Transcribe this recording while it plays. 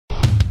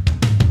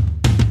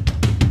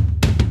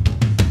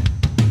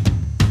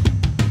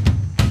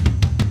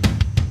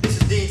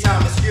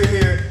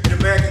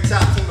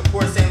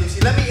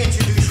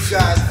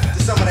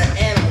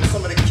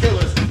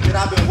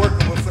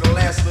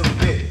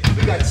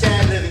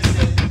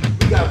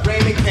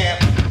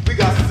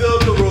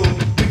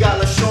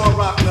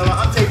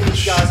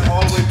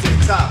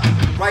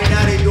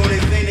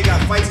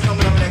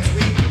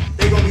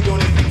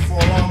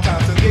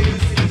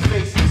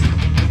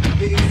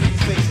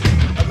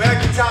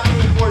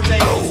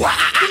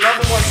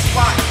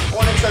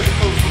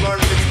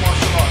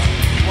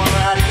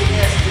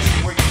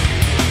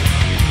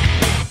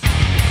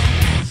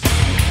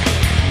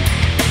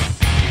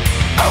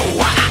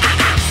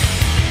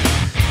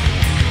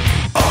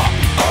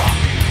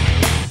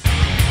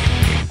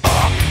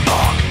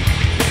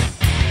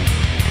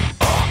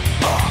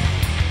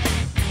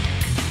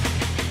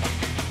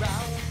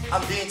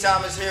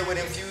Thomas here with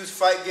Infuse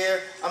Fight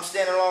Gear. I'm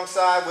standing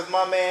alongside with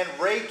my man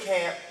Ray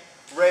Camp.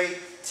 Ray,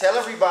 tell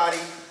everybody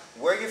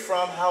where you're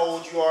from, how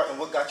old you are, and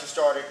what got you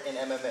started in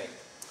MMA.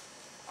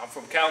 I'm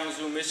from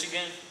Kalamazoo,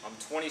 Michigan. I'm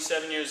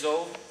 27 years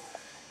old,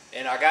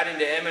 and I got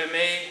into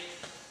MMA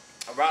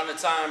around the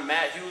time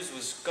Matt Hughes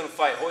was going to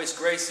fight Royce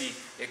Gracie.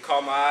 It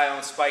caught my eye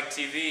on Spike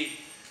TV,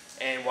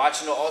 and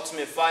watching the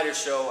Ultimate Fighter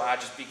show, I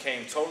just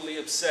became totally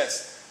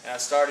obsessed, and I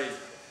started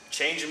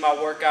changing my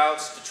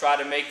workouts to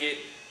try to make it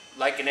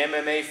like an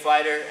MMA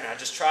fighter, and I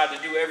just tried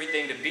to do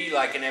everything to be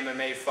like an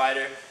MMA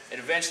fighter, and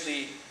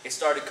eventually it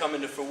started coming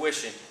to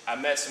fruition. I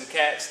met some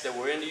cats that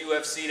were in the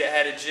UFC that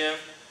had a gym,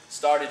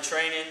 started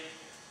training,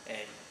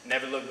 and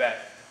never looked back.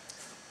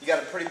 You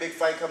got a pretty big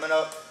fight coming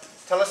up.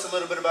 Tell us a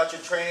little bit about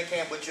your training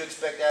camp, what you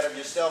expect out of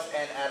yourself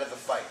and out of the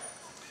fight.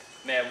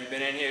 Man, we've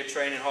been in here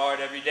training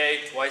hard every day,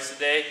 twice a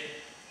day,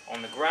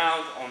 on the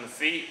ground, on the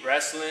feet,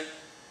 wrestling,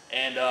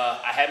 and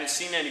I haven't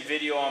seen any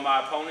video on my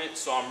opponent,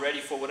 so I'm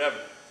ready for whatever.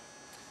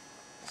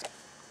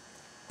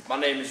 My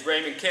name is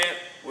Raymond Camp.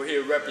 We're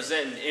here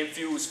representing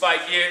Infuse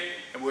Fight Gear,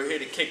 and we're here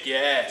to kick your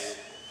ass.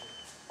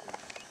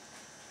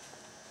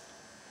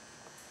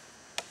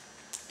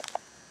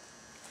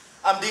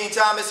 I'm Dean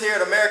Thomas here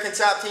at American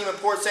Top Team in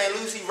Port St.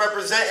 Lucie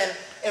representing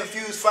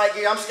Infuse Fight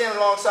Gear. I'm standing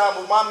alongside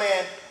with my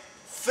man,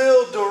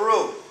 Phil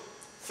DeRue.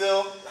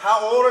 Phil,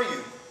 how old are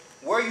you?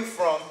 Where are you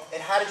from?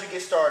 And how did you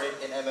get started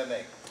in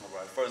MMA? All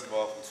right, first of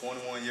all, I'm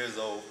 21 years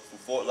old, from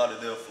Fort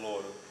Lauderdale,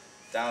 Florida.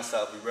 Down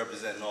south, we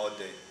representing all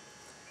day.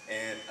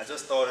 And I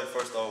just started,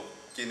 first off,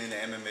 getting into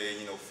MMA,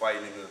 you know,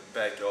 fighting in the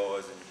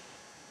backyards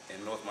and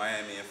in North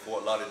Miami and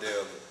Fort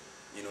Lauderdale.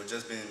 And, you know,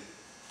 just been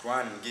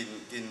grinding,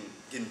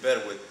 getting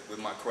better with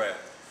my craft,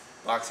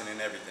 boxing and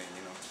everything,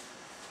 you know.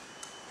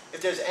 If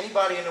there's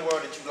anybody in the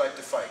world that you'd like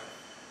to fight,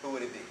 who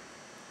would it be?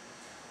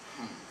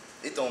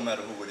 It don't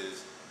matter who it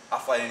is. I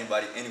fight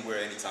anybody,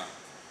 anywhere, anytime.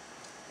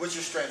 What's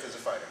your strength as a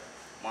fighter?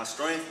 My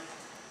strength,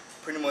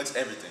 pretty much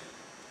everything.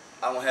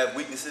 I don't have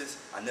weaknesses.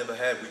 I never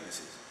had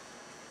weaknesses.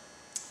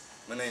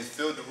 My name is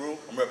Phil DeRue.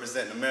 I'm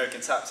representing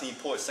American Top Team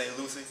Port St.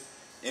 Lucie.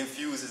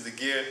 Infuse is the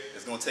gear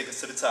that's going to take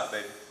us to the top,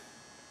 baby.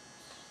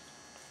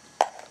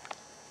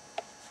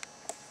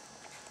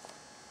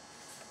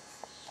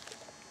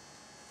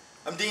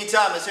 I'm Dean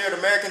Thomas here at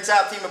American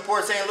Top Team in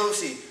Port St.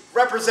 Lucie,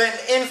 representing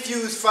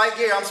Infuse Fight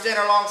Gear. I'm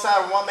standing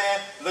alongside with my man,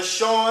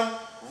 LaShawn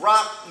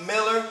Rock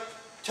Miller.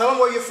 Tell them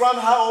where you're from,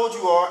 how old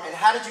you are, and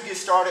how did you get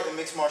started in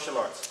mixed martial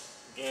arts?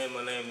 Again,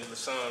 my name is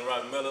LaShawn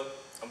Rock Miller.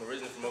 I'm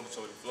originally from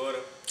Okeechobee, Florida.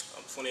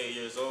 I'm 28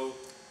 years old.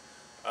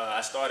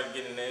 I started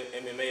getting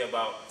into MMA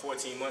about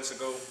 14 months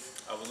ago.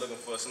 I was looking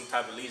for some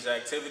type of leisure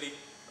activity.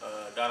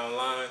 Got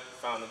online,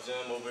 found a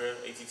gym over here,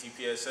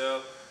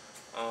 ATTPSL.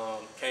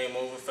 Came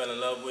over, fell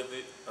in love with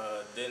it.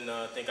 Didn't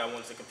think I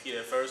wanted to compete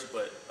at first,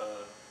 but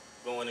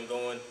going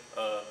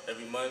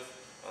every month,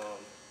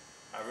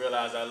 I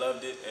realized I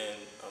loved it, and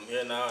I'm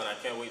here now, and I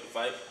can't wait to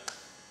fight.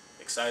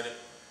 Excited.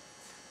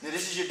 Now,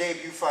 this is your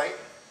debut fight.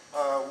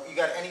 You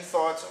got any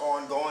thoughts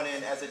on going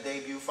in as a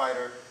debut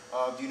fighter?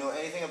 Do you know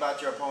anything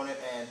about your opponent?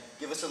 And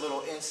give us a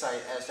little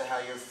insight as to how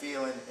you're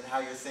feeling and how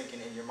you're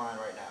thinking in your mind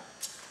right now.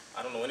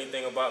 I don't know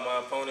anything about my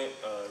opponent.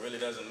 It really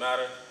doesn't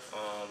matter.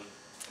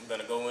 I'm going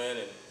to go in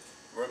and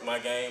work my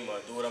game,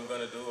 do what I'm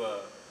going to do.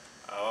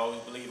 I always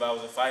believe I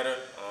was a fighter.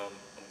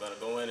 I'm going to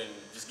go in and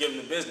just give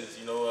them the business.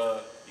 You know,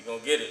 you're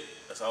going to get it.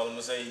 That's all I'm going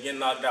to say. You're getting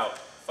knocked out.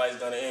 Fight's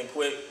going to end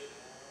quick.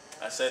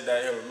 I said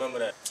that here. Remember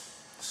that.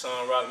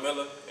 Sean Rock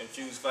Miller,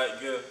 Infuse Fight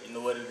Gear. You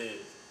know what it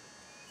is.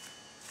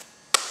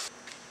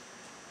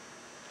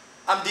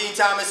 I'm Dean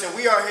Thomas, and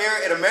we are here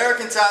at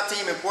American Top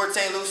Team in Port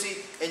St. Lucie,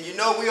 and you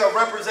know we are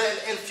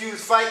representing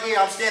Infuse Fight Gear.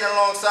 I'm standing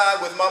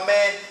alongside with my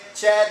man,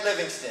 Chad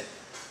Livingston.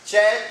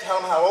 Chad,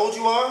 tell them how old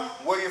you are,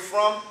 where you're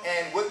from,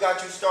 and what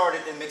got you started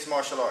in mixed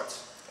martial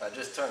arts. I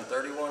just turned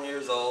 31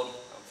 years old.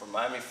 I'm from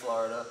Miami,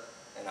 Florida,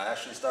 and I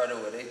actually started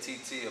with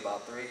ATT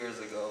about 3 years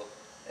ago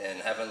and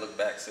haven't looked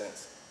back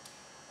since.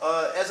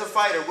 As a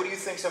fighter, what do you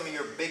think some of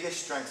your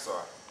biggest strengths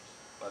are?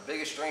 My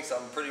biggest strengths,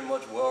 I'm pretty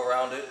much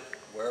well-rounded.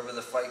 Wherever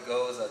the fight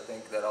goes, I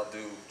think that I'll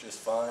do just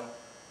fine.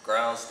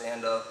 Ground,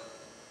 stand-up,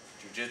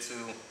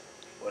 jiu-jitsu,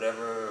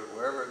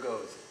 wherever it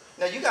goes.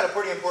 Now, you got a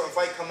pretty important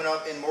fight coming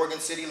up in Morgan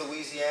City,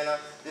 Louisiana.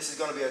 This is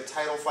going to be a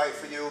title fight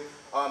for you.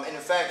 And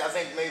in fact, I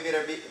think maybe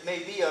there may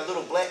be a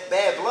little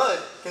bad blood,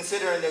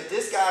 considering that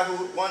this guy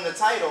who won the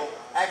title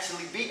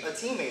actually beat a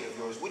teammate of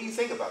yours. What do you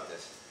think about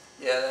this?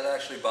 Yeah, that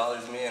actually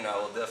bothers me, and I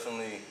will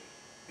definitely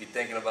be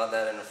thinking about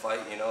that in the fight.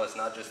 You know, it's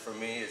not just for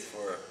me, it's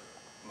for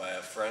my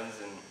friends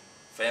and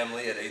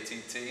family at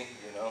ATT,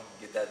 you know,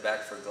 get that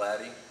back for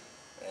Gladdy,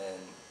 and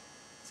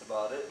that's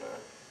about it, man.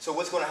 So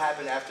what's going to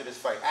happen after this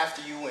fight?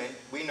 After you win,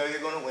 we know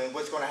you're going to win.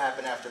 What's going to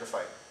happen after the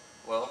fight?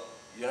 Well,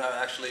 you're not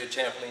actually a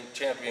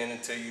champion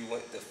until you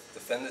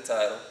defend the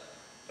title,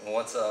 and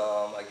once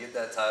I get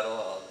that title,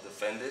 I'll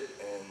defend it,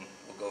 and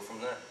we'll go from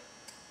there.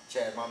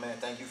 Chad, my man,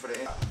 thank you for the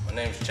info. My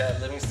name's Chad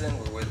Livingston.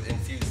 We're with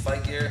Infuse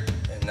Fight Gear,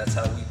 and that's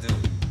how we do.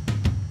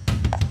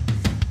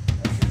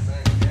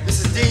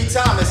 This is Dean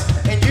Thomas,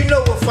 and you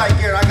know what fight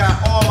gear I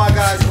got all my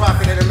guys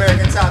rocking at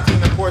American Top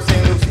Team in Port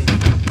St. Lucie.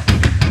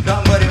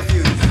 Nothing but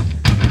Infuse.